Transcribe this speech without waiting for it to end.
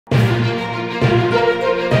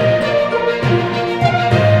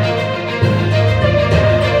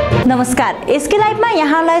नमस्कार, एसके लाइभमा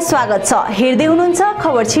यहाँलाई स्वागत छ। हेर्दै हुनुहुन्छ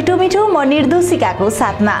खबर छिटो मिठो, म निर्दोषिकाको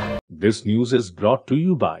साथमा। This news is brought to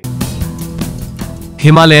you by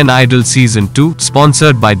Himalayan Idol Season 2,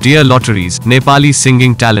 sponsored by Dear Lotteries, Nepali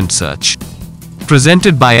Singing Talent Search.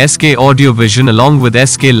 Presented by SK Audio Vision along with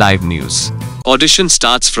SK Live News. Audition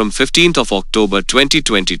starts from 15th of October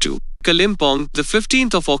 2022. Kalimpong, the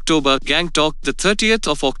 15th of October, Gangtok, the 30th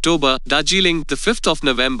of October, Darjeeling, the 5th of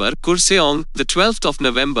November, Kurseong, the 12th of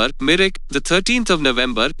November, Mirik, the 13th of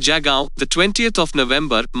November, Jagaon, the 20th of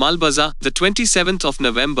November, Malbaza, the 27th of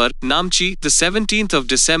November, Namchi, the 17th of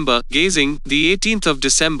December, Gazing, the 18th of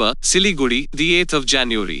December, Siliguri, the 8th of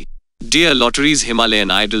January. Dear Lotteries Himalayan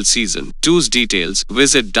Idol Season 2's details,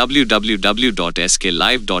 visit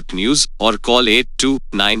www.sklive.news or call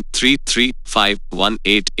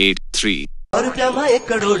 8293351883. 1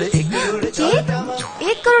 crore 1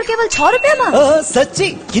 crore केवल 6 रुपैयाँमा? सच्ची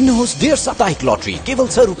किन्नुहोस् डेढ साप्ताहिक lottery केवल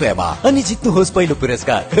 6 रुपैयाँमा अनि जित्नुहोस् पहिलो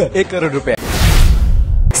पुरस्कार 1 करोड रुपैयाँ।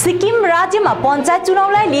 सिक्किम राज्यमा पञ्चायत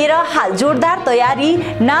चुनावलाई लिएर हाल जोरदार तयारी।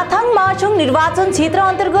 नाथाङ मार्चुङ निर्वाचन क्षेत्र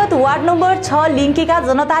अन्तर्गत वार्ड नम्बर 6 लिङ्केका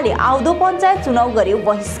जनताले आउँदो पञ्चायत चुनाव गर्यो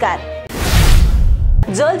बहिष्कार।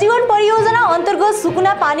 जलजीवन परियोजना अन्तर्गत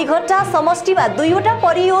सुकुना पानीघट्टा समष्टिमा 2वटा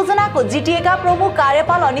परियोजनाको जिटिएका प्रमुख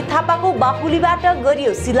कार्यपाल अनित थापाको बाहुलीबाट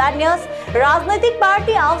गरियो शिलान्यास। राजनैतिक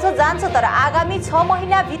पार्टी आउँछ जान्छ तर आगामी 6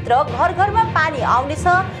 महिनाभित्र घर घरमा पानी आउनेछ,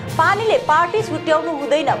 पानीले पार्टी छुट्याउनु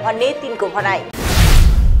हुँदैन भन्ने तिनको भनाई।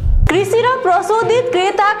 कृषि र प्रशोधित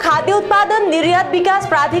क्रेता खाद्य उत्पादन निर्यात विकास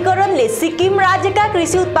प्राधिकरणले सिक्किम राज्यका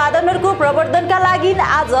कृषि उत्पादनहरूको प्रवर्धनका लागि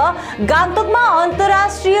आज गान्तोकमा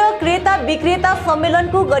अन्तर्राष्ट्रिय क्रेता विक्रेता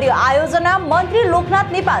सम्मेलनको गर्यो आयोजना। मन्त्री लोकनाथ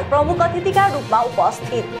नेपाल प्रमुख अतिथिका रूपमा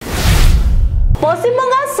उपस्थित। पश्चिम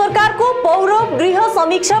बंगाल सरकारको पौर गृह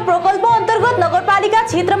समीक्षा प्रकल्प अन्तर्गत नगरपालिका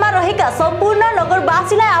क्षेत्रमा रहेका सम्पूर्ण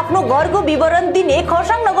नगरवासीलाई आफ्नो घरको विवरण दिने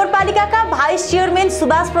खरसाङ नगरपालिकाका भाइस चेयरम्यान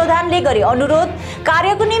सुभाष प्रधानले गरे अनुरोध।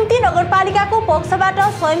 कार्यको निम्ति नगरपालिकाको पक्षबाट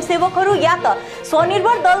स्वयंसेवकहरू या त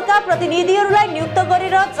स्वनिर्भर दलका प्रतिनिधिहरूलाई नियुक्त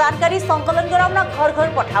गरेर जानकारी सङ्कलन गराउन घर घर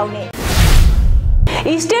पठाउने।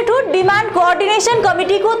 स्टेटहुड डिमान्ड कोअर्डिनेसन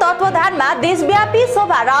कमिटीको तत्वावधानमा देशव्यापी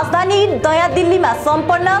सभा राजधानी नयाँ दिल्लीमा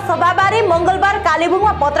सम्पन्न। सभाबारे मंगलबार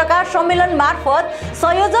कालेबुङमा पत्रकार सम्मेलन मार्फत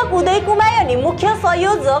संयोजक उदय कुमाई अनि मुख्य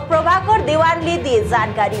संयोजक प्रभाकर देवानले दिए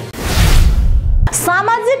जानकारी।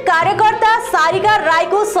 सामाजिक कार्यकर्ता सारिका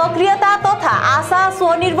राईको सक्रियता तथा आशा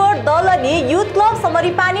स्वनिर्भर दल अनि युथ क्लब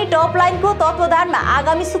समरीपानी टप लाइनको तत्वावधानमा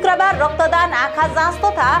आगामी शुक्रबार रक्तदान, आँखा जाँच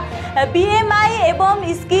तथा बीएमआई एवं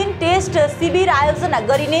स्किन टेस्ट शिविर आयोजना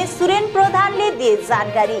गरिने सुरेन प्रधानले दिए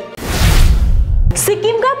जानकारी।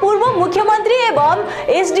 सिक्किमका पूर्व मुख्यमन्त्री एवं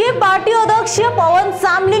एसडीएफ पार्टी अध्यक्ष पवन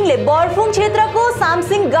चामलिङले बर्फुङ क्षेत्रको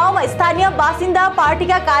सामसिङ गाउँमा स्थानीय बासिन्दा,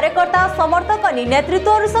 पार्टीका कार्यकर्ता, समर्थक अनि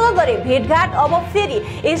नेतृत्वहरूसँग गरे भेटघाट। अब फेरि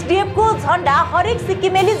एसडीएफको झण्डा हरेक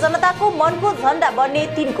सिक्किमेली जनताको मनको झण्डा बन्ने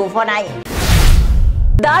तिनको भनाई।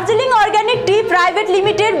 Darjeeling organic T private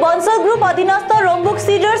limited Bansal group अधीनस्थ रम्बुक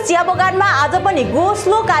सिडर्स चिया बगानमा आज पनि गो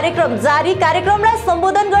स्लो कार्यक्रम जारी। कार्यक्रमलाई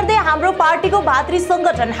सम्बोधन गर्दै हाम्रो पार्टीको भातृ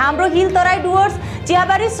संगठन हाम्रो हिल तराई डुवर्स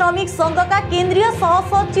चियाबारी श्रमिक संघका केन्द्रीय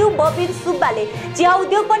सहसचिव बबिन सुब्बाले चिया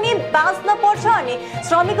उद्योग पनि बाँच्न पर्छ अनि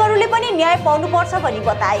श्रमिकहरूले पनि न्याय पाउनुपर्छ भनी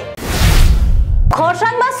बताए।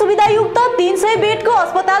 खरसाङमा सुविधायुक्त 300 बेडको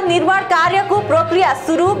अस्पताल निर्माण कार्यको प्रक्रिया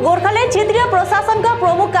सुरु। गोर्खाल्यान्ड क्षेत्रीय प्रशासनका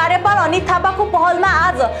प्रमुख कार्यपाल अनित थापाको पहलमा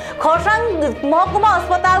आज खरसाङ महकुमा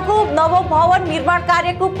अस्पतालको नव भवन निर्माण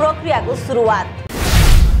कार्यको प्रक्रियाको सुरुवात।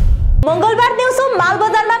 मंगलबार दिउँसो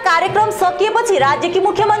मालबजारमा कार्यक्रम सकिएपछि राज्यकी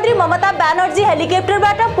मुख्यमन्त्री ममता ब्यानर्जी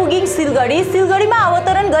हेलिकप्टरबाट पुगिन् सिलगढी। सिलगढीमा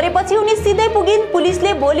अवतरण गरेपछि उनी सिधै पुगिन्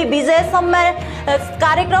पुलिसले भोलि विजय सम्मान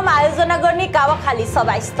कार्यक्रम आयोजना गर्ने कावाखाली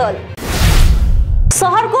सभास्थल।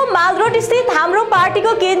 शहरको मालरोड स्थित हाम्रो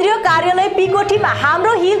पार्टीको केन्द्रीय कार्यालय पीकोठीमा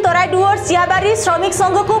हाम्रो हिल तराई डुवर्स चियाबारी श्रमिक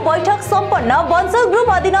संघको बैठक सम्पन्न। बन्सल ग्रुप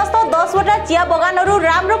अधीनस्थ 10 वटा चिया बगानहरू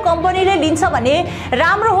राम्रो कम्पनीले लिन्छ भने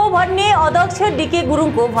राम्रो हो भन्ने अध्यक्ष डीके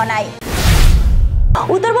गुरुङको भनाई।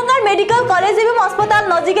 उत्तर बंगाल मेडिकल कलेज एवं अस्पताल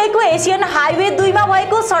नजिकैको एशियन हाइवे 2 मा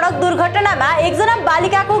भएको सडक दुर्घटनामा एकजना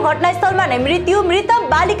बालिकाको घटनास्थलमा नै मृत्यु। मृतक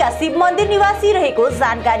बालिका शिव मन्दिर निवासी रहेको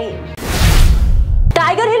जानकारी।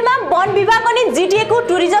 टाइगर हिलमा वन विभाग अनि जिटिएको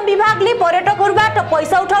टुरिज्म विभागले पर्यटकहरूबाट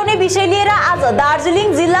पैसा उठाउने विषय लिएर आज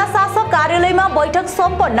दार्जिलिङ जिल्ला शासक कार्यालयमा बैठक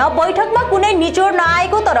सम्पन्न। बैठकमा कुनै निचोड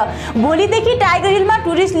नआएको तर भोलिदेखि टाइगर हिलमा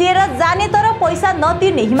टुरिस्ट लिएर जाने तर पैसा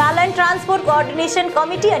नतिर्ने हिमालयन ट्रान्सपोर्ट कोअर्डिनेसन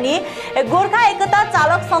कमिटी अनि गोर्खा एकता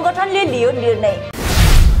चालक संगठनले लियो निर्णय।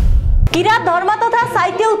 किरात धर्म तथा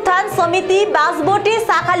साहित्य उत्थान समिति बाँसबोटे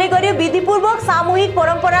शाखाले गर्यो विधिपूर्वक सामूहिक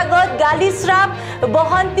परम्परागत गाली श्राप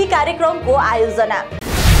वहन्ती कार्यक्रमको आयोजना।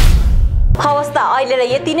 हवस् त अहिलेलाई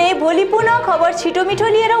यति नै। भोलि पुनः खबर छिटो मिठो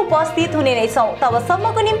लिएर उपस्थित हुने नै छौं।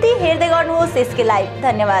 तबसम्मको निम्ति हेर्दै गर्नुहोस् एसके लाइभ।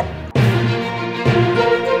 धन्यवाद।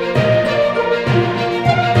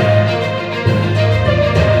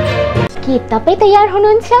 के तपाई तयार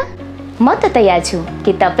हुनुहुन्छ? म त तयार छु।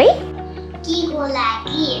 के तपाई? के होला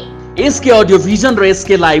के? एसके अडियो भिजन र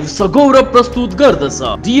एसके लाइभ सगौरव प्रस्तुत गर्दछ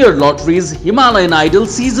डियर लटरिज हिमालयन आइडल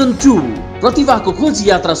सिजन 2। प्रतिभाको खोज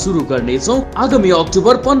यात्रा सुरु गर्नेछौं आगामी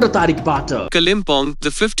October 15 तारिकबाट। Kalimpong,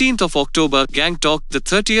 the 15th of October, Gangtok, the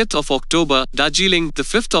 30th of October, Darjeeling, the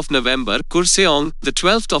 5th of November, Kurseong, the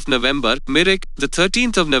 12th of November, Mirik, the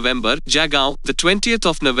 13th of November, Jagaon, the 20th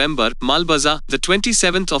of November, Malbaza, the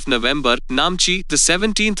 27th of November, Namchi, the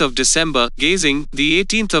 17th of December, Gazing, the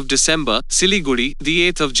 18th of December, Siliguri, the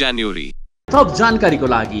 8th of January. थप जानकारीको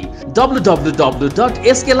लागि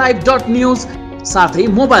www.sklive.news साथै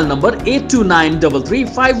mobile number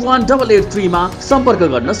 8293351883 मा सम्पर्क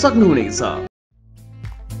गर्न सक्नुहुनेछ।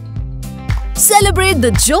 Celebrate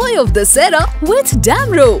the joy of Dussehra with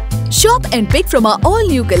Damro. Shop and pick from our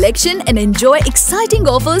all-new collection and enjoy exciting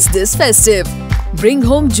offers this festive. Bring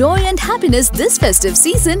home joy and happiness this festive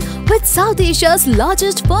season with South Asia's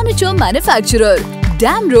largest furniture manufacturer,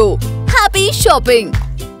 Damro. Happy shopping!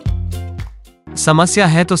 समस्या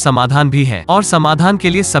है तो समाधान भी है, और समाधान के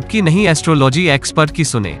लिए सबकी नहीं एस्ट्रोलॉजी एक्सपर्ट की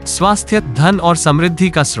सुने। स्वास्थ्य, धन और समृद्धि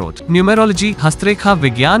का स्रोत, न्यूमेरोलॉजी, हस्तरेखा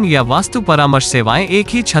विज्ञान या वास्तु परामर्श सेवाएं एक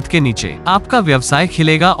ही छत के नीचे। आपका व्यवसाय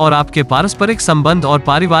खिलेगा और आपके पारस्परिक संबंध और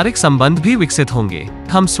पारिवारिक संबंध भी विकसित होंगे।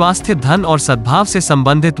 हम स्वास्थ्य, धन और सद्भाव से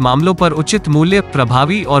संबंधित मामलों पर उचित मूल्य,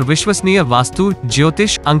 प्रभावी और विश्वसनीय वास्तु,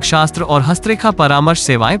 ज्योतिष, अंकशास्त्र और हस्तरेखा परामर्श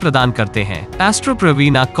सेवाएं प्रदान करते हैं। एस्ट्रो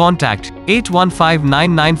प्रवीणा, कॉन्टैक्ट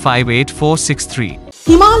 8159958463।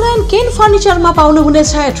 हिमालयन केन फर्निचरमा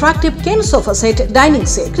पाउनुहुनेछ attractive can sofa set, dining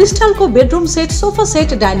set, क्रिस्टलको bedroom set, sofa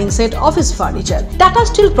set, dining set, office furniture, Tata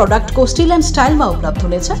still प्रोडक्टको still and स्टाइलमा उपलब्ध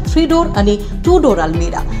हुनेछ 3 डोर अनि 2 डोर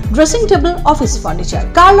अलमिरा, dressing table, office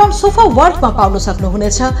furniture. कार्लन sofa वर्ल्डमा पाउन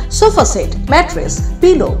सक्नुहुनेछ सोफा सेट, म्याट्रेस,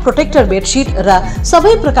 पिलो, प्रोटेक्टर बेडशीट र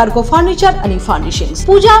सबै प्रकारको फर्निचर अनि फर्निशिङ्स।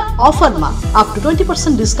 पूजा अफरमा अप टु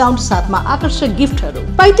 20% डिस्काउन्ट साथमा आकर्षक गिफ्टहरू।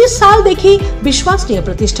 35 सालदेखि विश्वसनीय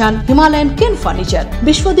प्रतिष्ठान हिमालयन केन फर्निचर,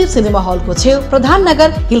 विश्वदीप सिनेमा हलको छेउ, प्रधान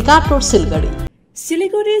नगर, हिलकाट रोड, सिलगढी।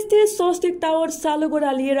 सिलिगुडी स्थित स्वस्तिक टावर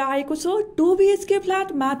सालुगोडा लिएर आएको छ 2 BHK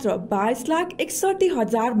फ्ल्याट मात्र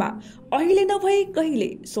 22,61,000 मा। अहिले नभई कहिले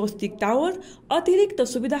स्वस्तिक टावर अतिरिक्त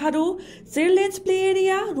सुविधाहरू children's play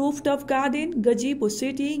area, रूफटप garden, गजीबो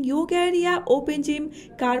sitting, yoga area, open gym,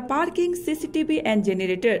 car parking, CCTV and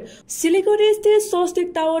generator. Siliguri स्थित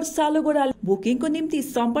स्वस्तिक टावर सालुगोडा। बुकिङको निम्ति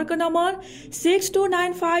सम्पर्क नम्बर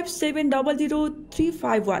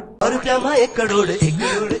 6295700351। 1 करोड के?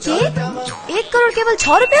 1 करोड केवल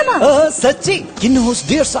 6 रुपैयाँमा? सच्ची किन्नुहोस्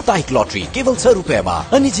डेढ साप्ताहिक लटरी केवल 6 रुपैयाँमा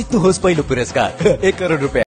अनि जित्नुहोस् पहिलो पुरस्कार 1 करोड रुपैयाँ।